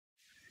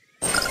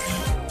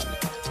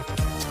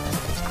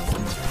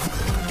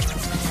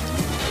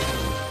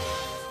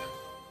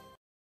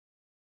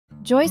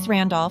Joyce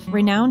Randolph,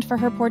 renowned for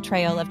her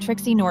portrayal of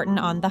Trixie Norton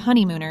on The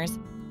Honeymooners,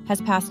 has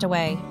passed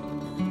away.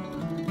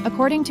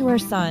 According to her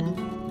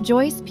son,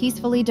 Joyce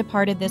peacefully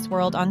departed this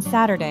world on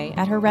Saturday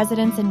at her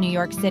residence in New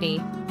York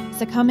City,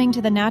 succumbing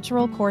to the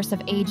natural course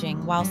of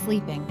aging while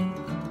sleeping.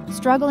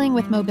 Struggling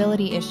with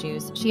mobility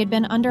issues, she had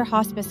been under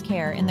hospice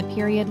care in the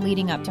period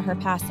leading up to her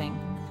passing.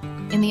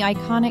 In the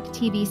iconic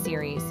TV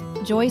series,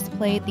 Joyce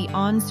played the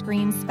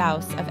on-screen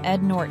spouse of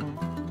Ed Norton,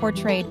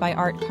 portrayed by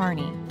Art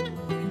Carney.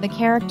 The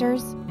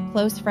characters,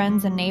 close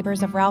friends and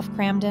neighbors of Ralph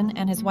Kramden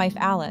and his wife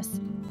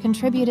Alice,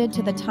 contributed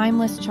to the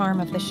timeless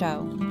charm of the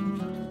show.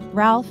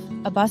 Ralph,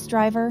 a bus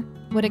driver,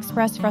 would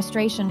express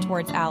frustration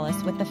towards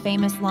Alice with the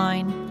famous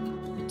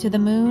line, "To the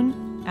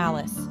moon,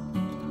 Alice,"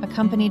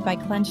 accompanied by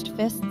clenched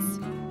fists,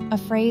 a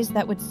phrase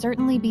that would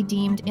certainly be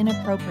deemed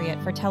inappropriate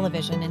for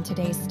television in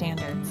today's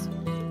standards.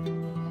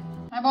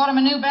 I bought him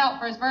a new belt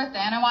for his birthday,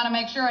 and I want to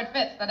make sure it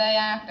fits the day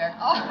after.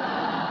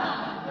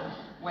 Oh.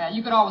 Well,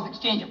 you could always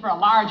exchange it for a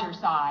larger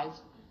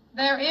size.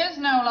 There is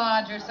no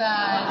larger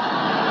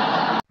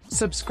size.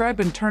 Subscribe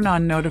and turn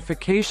on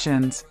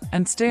notifications,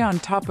 and stay on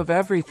top of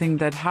everything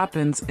that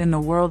happens in the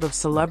world of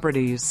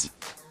celebrities.